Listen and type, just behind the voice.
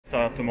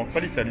Ça te manque pas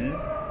l'Italie?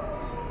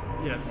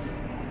 Yes.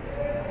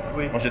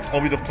 Oui. Moi j'ai trop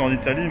envie de retourner en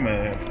Italie,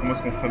 mais comment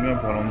est-ce qu'on ferait bien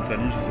pour aller en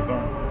Italie? Je sais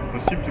pas. C'est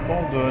possible, tu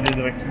penses, d'aller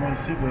directement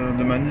ici,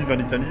 de Manille vers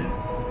l'Italie?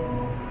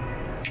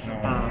 Non.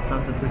 Ah, ça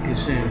c'est très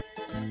cliché.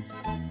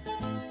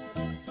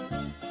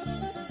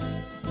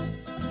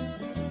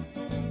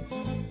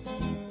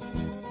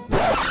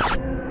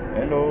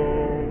 Hello!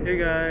 Hey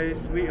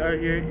guys, we are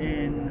here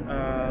in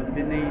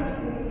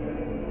Venice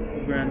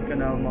Grand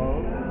Canal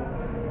Mall.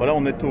 Voilà,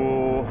 on est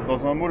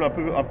dans un mall un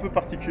peu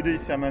particulier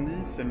ici à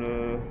Manille, c'est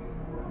le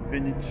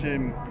Venice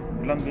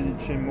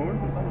Mall,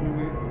 c'est ça?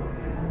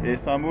 Oui. Et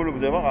c'est un mall, vous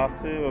allez voir,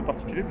 assez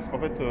particulier, puisqu'en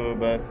fait,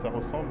 ça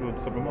ressemble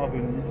tout simplement à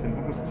Venise. C'est une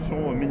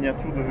reconstitution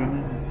miniature de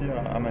Venise ici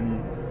à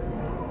Manille.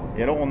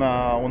 Et alors, on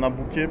a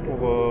booké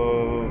pour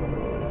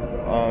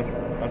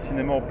un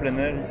cinéma en plein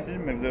air ici,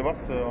 mais vous allez voir,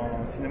 c'est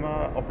un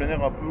cinéma en plein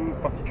air un peu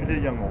particulier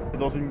également. C'est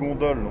dans une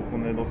gondole, donc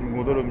on est dans une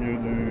gondole au milieu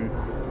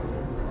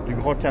du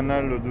grand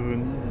canal de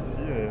Venise ici.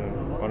 Et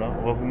voilà,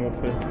 on va vous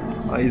montrer.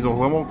 Ah, ils ont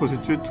vraiment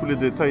reconstitué tous les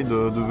détails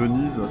de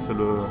Venise. C'est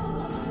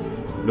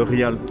le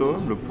Rialto,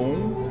 le pont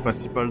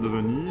principal de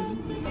Venise.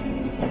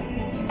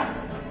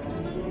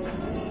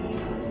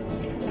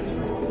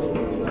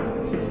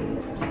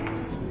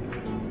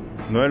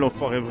 Noël, on se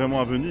croirait vraiment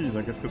à Venise,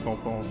 hein. Qu'est-ce que tu en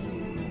penses?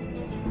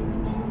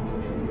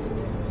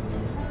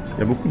 Il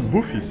y a beaucoup de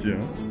bouffe ici. Hein.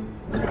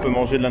 On peut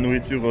manger de la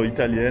nourriture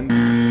italienne.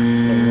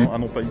 Ah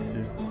non, pas ici.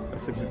 Là,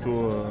 c'est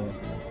plutôt...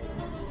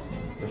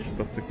 je sais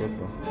pas c'est quoi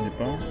ça,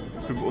 philippin.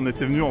 On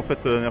était venu en fait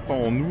la dernière fois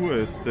en août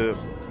et c'était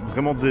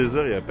vraiment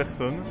désert, il n'y avait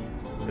personne.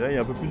 Et là il y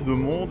a un peu plus de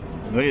monde.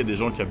 Là il y a des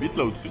gens qui habitent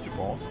là au-dessus, tu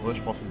penses? Ouais,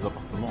 je pense que c'est des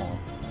appartements, hein.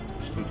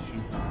 Juste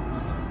au-dessus.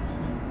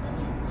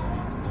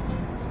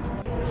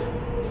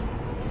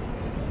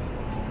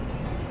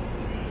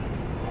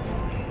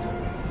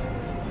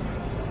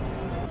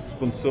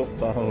 Sponsor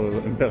par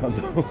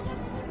Embarquement.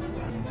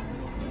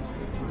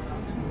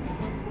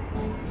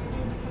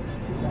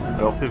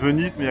 Alors c'est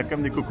Venise, mais il y a quand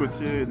même des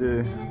cocotiers et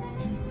des...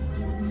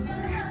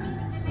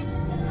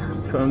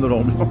 quand même de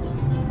l'ambiance.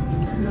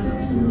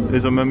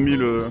 Ils ont même mis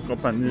le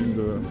campanile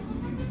de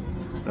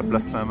la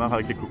place Saint-Marc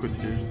avec les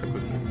cocotiers juste à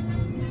côté.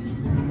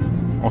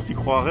 On s'y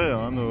croirait,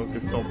 hein,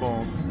 qu'est-ce que t'en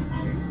penses?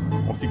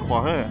 On s'y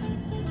croirait.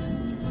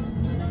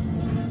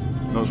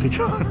 Non, je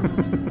rigole.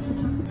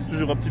 C'est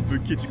toujours un petit peu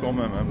kitsch quand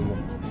même, hein, mais bon,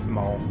 c'est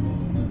marrant.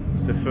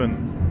 C'est fun.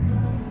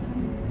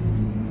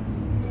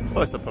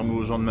 Ouais, ça permet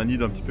aux gens de Manille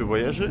d'un petit peu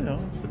voyager, hein.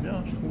 C'est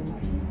bien, je trouve.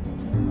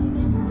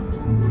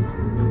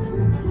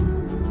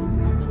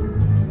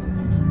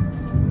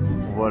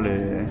 On voit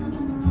les...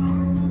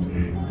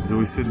 Ils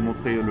ont essayé de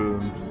montrer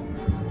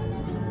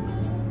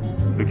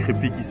le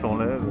crépi qui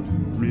s'enlève,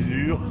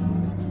 l'usure.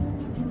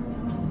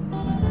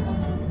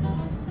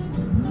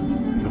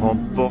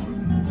 Grande porte.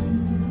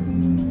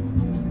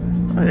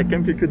 Ah, il y a quand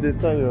même quelques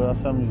détails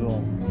assez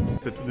amusants.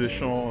 C'est tous des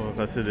chants,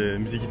 enfin c'est des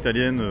musiques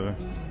italiennes.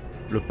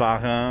 Le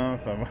parrain,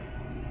 enfin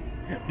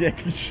bien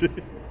cliché.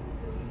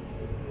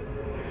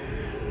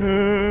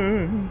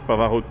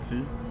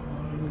 Pavarotti.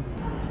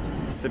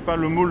 C'est pas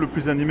le mall le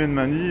plus animé de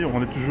Manille,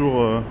 on est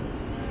toujours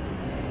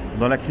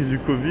dans la crise du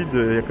Covid,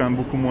 il y a quand même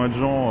beaucoup moins de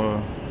gens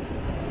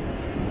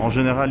en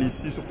général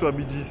ici, surtout à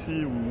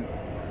BGC où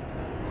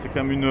c'est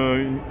quand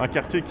même un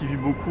quartier qui vit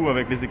beaucoup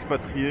avec les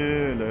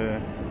expatriés,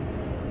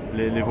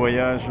 les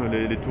voyages,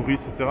 les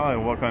touristes, etc. Et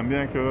on voit quand même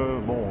bien que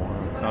bon,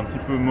 c'est un petit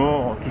peu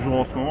mort toujours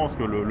en ce moment parce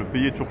que le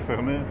pays est toujours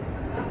fermé.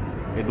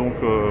 Et donc,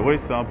 oui,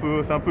 c'est un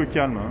peu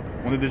calme. Hein.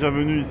 On est déjà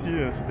venu ici,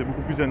 c'était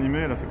beaucoup plus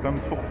animé. Là, c'est quand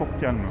même fort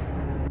calme.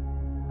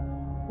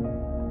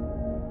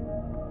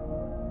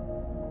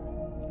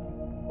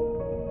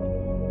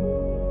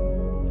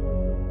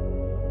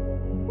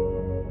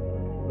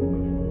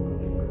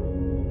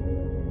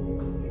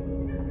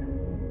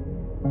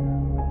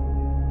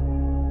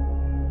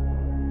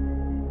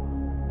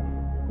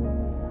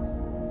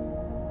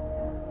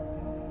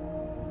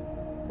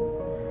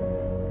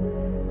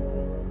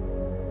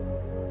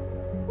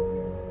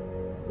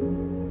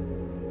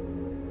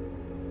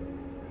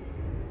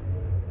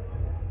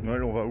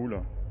 Noël, on va où là?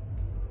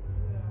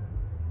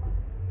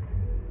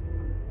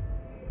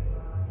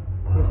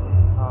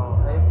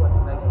 Ayun po,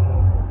 tingnan niyo po.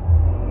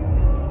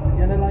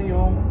 Yan na lang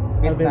yung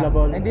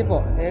available. Hindi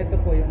po, ito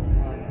po yung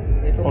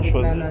itong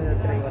gitna na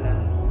tray, wala.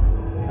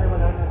 Ay,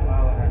 wala na.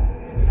 Wala.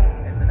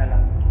 Ito na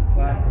lang.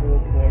 1, 2,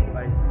 4,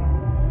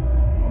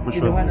 5, 6.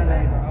 Kinuha na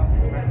lang ito.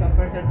 First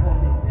person po.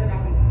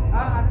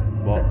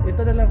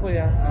 Ito na lang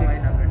kuya.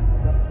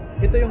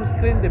 6. Ito yung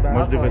screen, di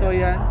ba? So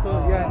yan.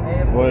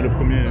 Ouais, le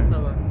premier.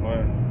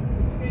 Ouais.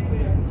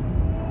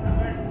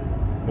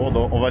 Bon,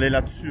 donc, on va aller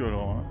là-dessus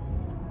alors. Hein.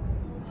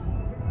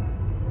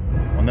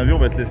 En avion, on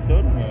va être les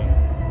seuls, mais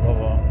on va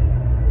voir.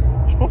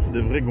 Je pense que c'est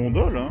des vraies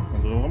gondoles. Hein. On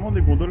dirait vraiment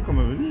des gondoles comme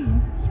à Venise. Hein.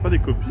 C'est pas des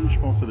copies, je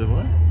pense que c'est des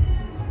vrais.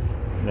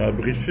 Il y a un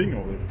briefing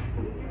en fait.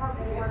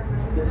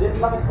 The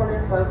ziplock is for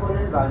your cell phone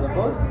and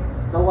valuables.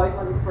 The white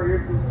one is for your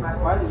face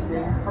mask while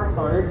eating, for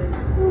storage,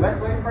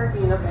 wet wipe for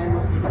cleanup, and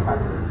mosquito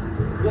patches.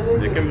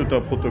 Il y a quand même tout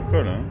un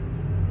protocole. Hein.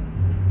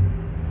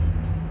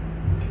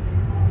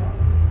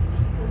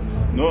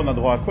 Nous, on a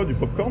droit à quoi? Du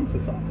popcorn, c'est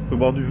ça? On peut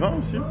boire du vin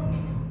aussi?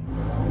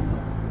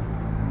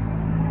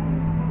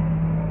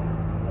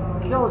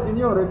 Ciao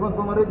signore, buon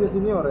pomeriggio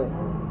signore.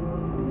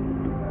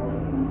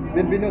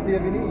 Benvenuti a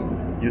Venice.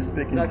 You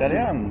speak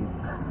Italian?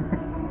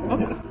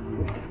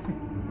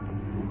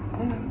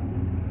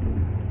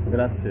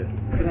 Grazie.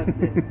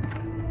 Grazie.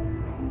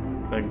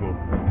 Prego.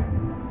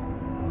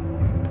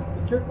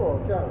 Ciao,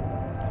 ciao.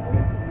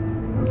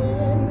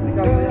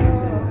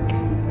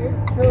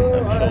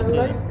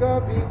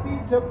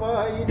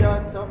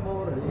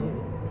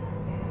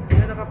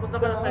 Kaya nakapunta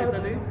ka na sa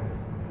Italy?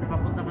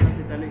 Nakapunta ka na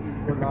sa Italy?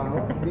 Wala ho,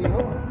 di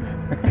ho.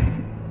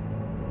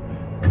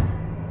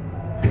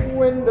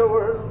 When the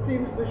world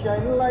seems to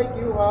shine like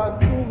you had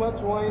too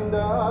much wine,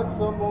 that's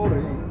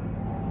amore.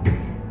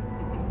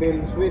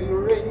 Bells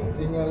will ring,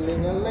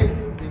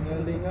 ting-a-ling-a-ling,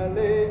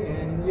 ting-a-ling-a-ling,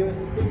 and you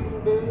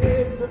sing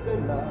Bella,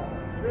 Bella.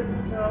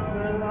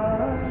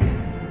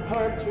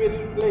 Hearts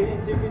will play,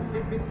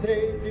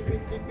 tippy-tippy-tay,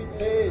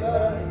 tippy-tippy-tay,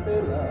 like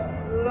Bella,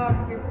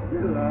 lucky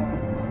Bella.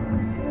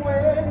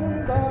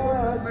 When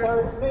the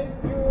stars make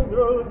you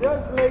grow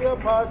just like a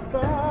pasta,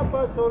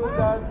 pasol,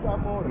 that's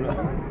amore.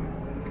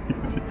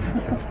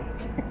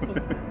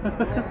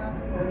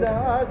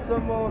 That's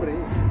amore.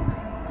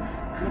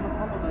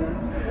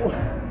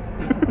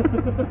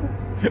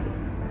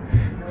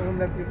 Ang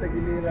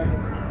nagkitagiliran.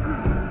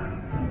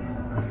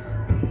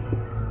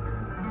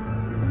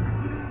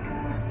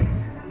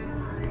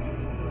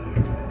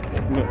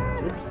 No.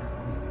 Oops.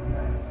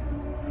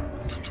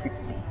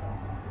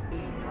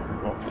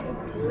 Oh.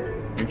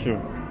 Thank you.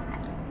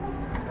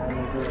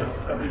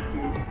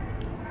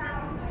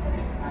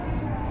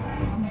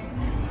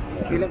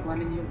 Ilang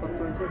kanin yung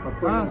popcorn sir?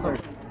 Popcorn sir.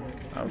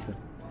 Ah, okay.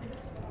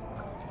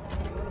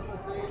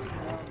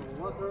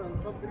 Water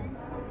and soft drinks.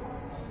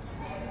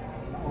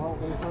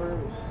 Okay sir.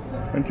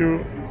 Thank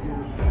you.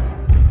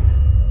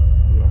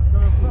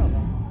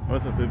 Ouais,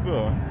 ça fait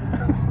peur. Hein.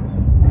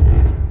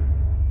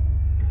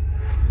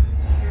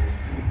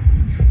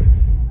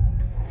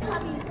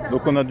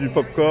 Donc on a du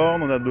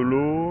popcorn, on a de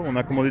l'eau, on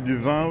a commandé du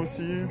vin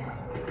aussi.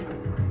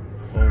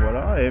 Bon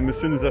voilà, et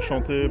monsieur nous a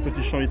chanté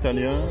petit chant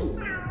italien.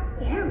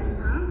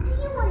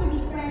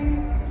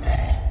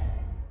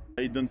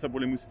 Et il donne ça pour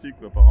les moustiques,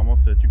 quoi. Apparemment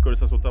tu colles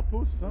ça sur ta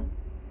peau, c'est ça?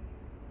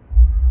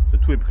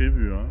 Tout est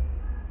prévu, hein.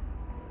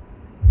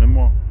 Même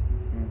moi.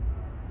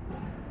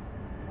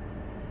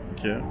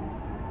 Ok.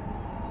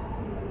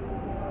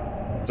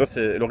 Ça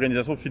c'est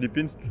l'organisation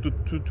philippine,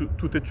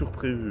 tout est toujours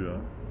prévu, hein.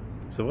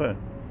 C'est vrai.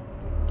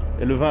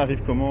 Et le vin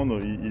arrive comment?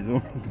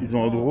 Ils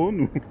ont un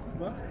drone ou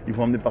ils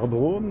vont emmener par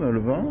drone le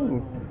vin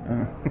ou...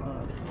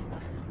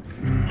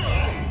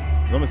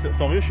 Non mais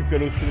sans rire, je suis plus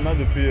allé au cinéma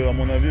depuis à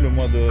mon avis le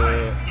mois de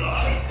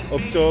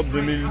octobre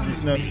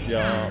 2019, il y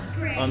a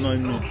 1 an et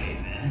demi.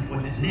 Ouais,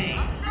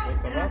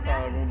 ça va,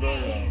 ça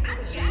gondole?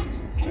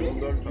 La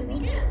gondole, ça va?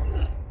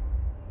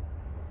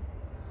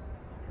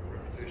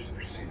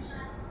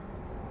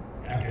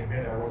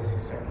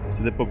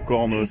 C'est des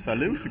pop-corn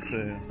salés ou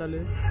sucrés?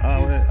 Salé. Ah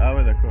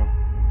ouais d'accord.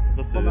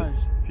 Ça c'est Fromage.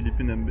 Philippe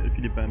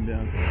aime bien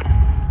ça.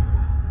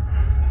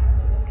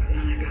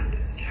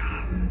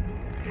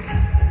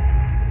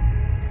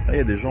 Ah, il y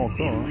a des gens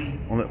encore.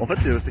 Hein. En fait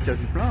c'est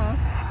quasi plein. Hein.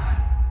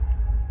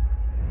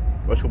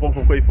 Ouais, je comprends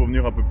pourquoi il faut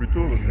venir un peu plus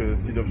tôt, parce que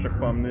s'ils doivent chaque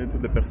fois amener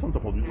toutes les personnes, ça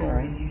prend du temps.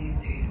 Hein.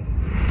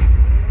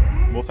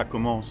 Bon, ça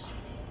commence.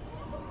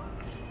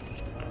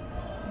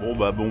 Bon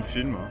bah bon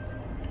film. Hein.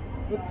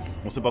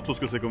 On sait pas trop ce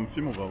que c'est comme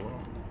film, on va voir.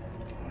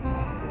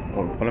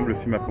 Bon, le problème, le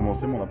film a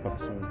commencé, mais on n'a pas de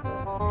son.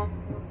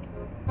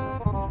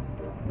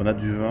 On a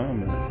du vin,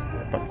 mais on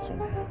n'a pas de son.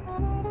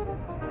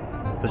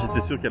 Ça,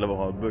 j'étais sûr qu'il allait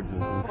avoir un bug.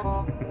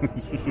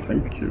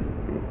 Thank you.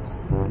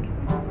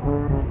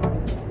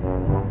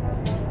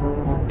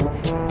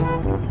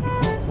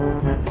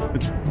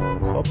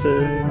 Santé.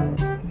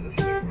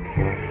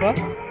 Quoi?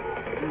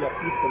 Il y a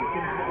plus comme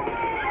film.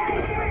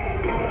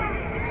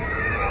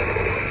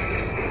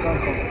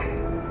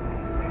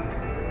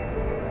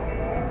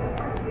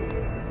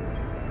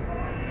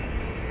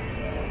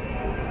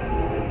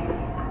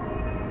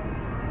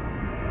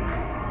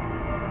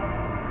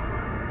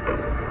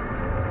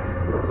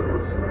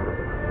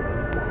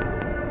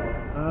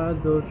 Un,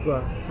 deux,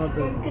 trois.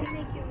 Santé.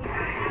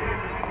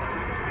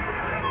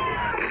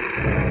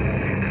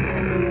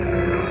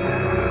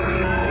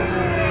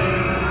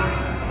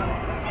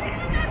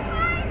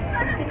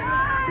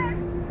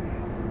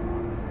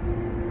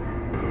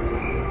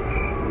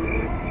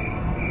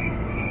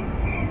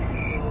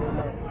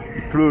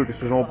 Il pleut,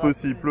 qu'est-ce que j'en peux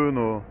s'il pleut,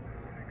 non?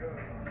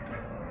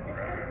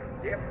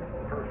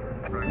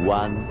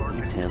 One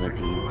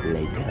eternity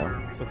later.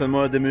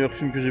 Certainement un des meilleurs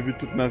films que j'ai vu de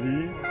toute ma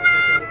vie.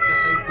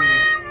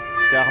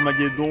 C'est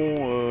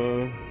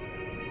Armageddon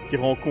qui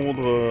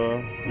rencontre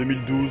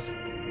 2012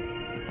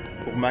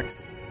 pour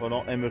Max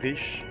Roland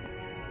Emmerich.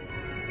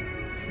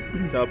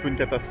 C'est un peu une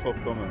catastrophe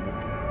quand même.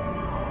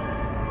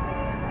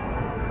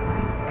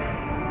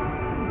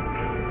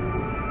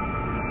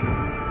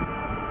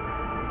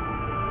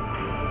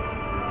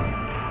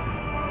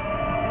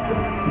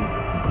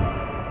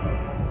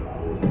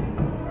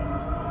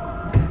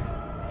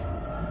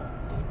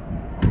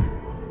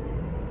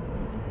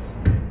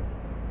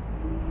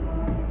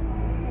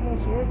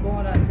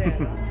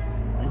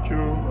 Thank you.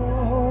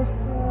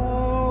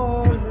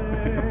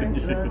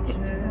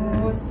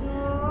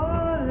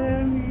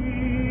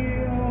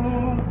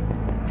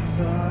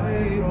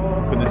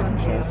 Ils connaissent qu'une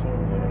chanson.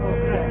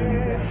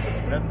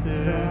 Merci.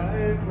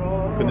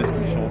 Ils connaissent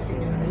qu'une chanson.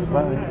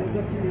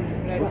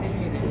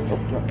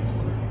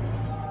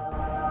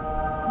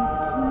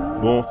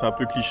 Bon, c'est un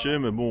peu cliché,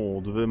 mais bon,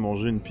 on devait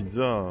manger une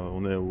pizza.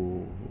 On est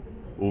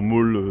au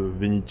mall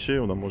Venice,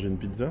 on a mangé une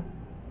pizza.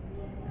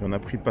 Et on a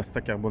pris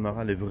pasta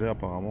carbonara, les vrais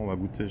apparemment, on va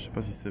goûter, je sais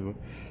pas si c'est vrai.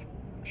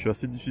 Je suis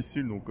assez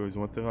difficile, donc ils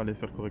ont intérêt à les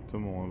faire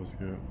correctement, hein, parce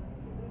que...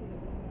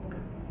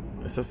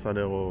 Et ça a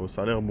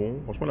l'air bon.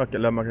 Franchement,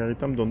 la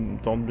margarita me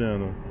tente bien.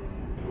 Donc.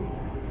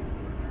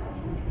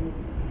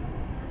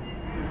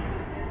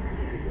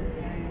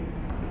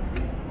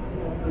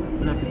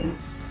 Bon appétit.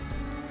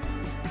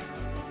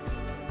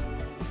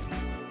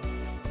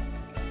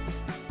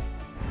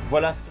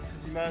 Voilà sur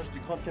ces images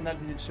du grand canal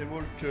Venice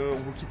qu'on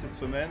vous quitte cette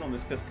semaine. On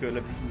espère que la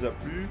visite vous a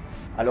plu.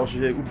 Alors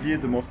j'ai oublié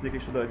de mentionner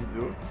quelque chose dans la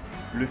vidéo.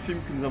 Le film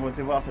que nous avons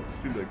été voir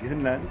s'intitule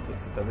Greenland.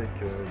 C'est avec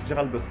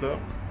Gerald Butler.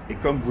 Et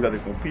comme vous l'avez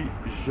compris,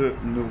 je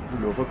ne vous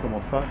le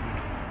recommande pas du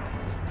tout.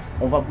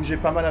 On va bouger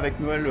pas mal avec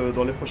Noël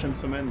dans les prochaines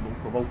semaines. Donc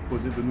on va vous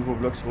proposer de nouveaux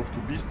vlogs sur Off To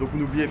Bliss. Donc vous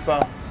n'oubliez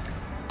pas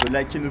de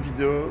liker nos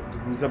vidéos, de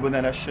vous abonner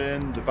à la chaîne,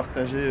 de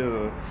partager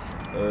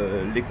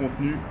les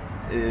contenus.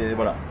 Et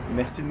voilà,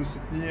 merci de nous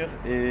soutenir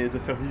et de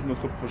faire vivre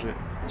notre projet.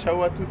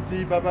 Ciao à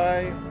tutti, bye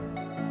bye.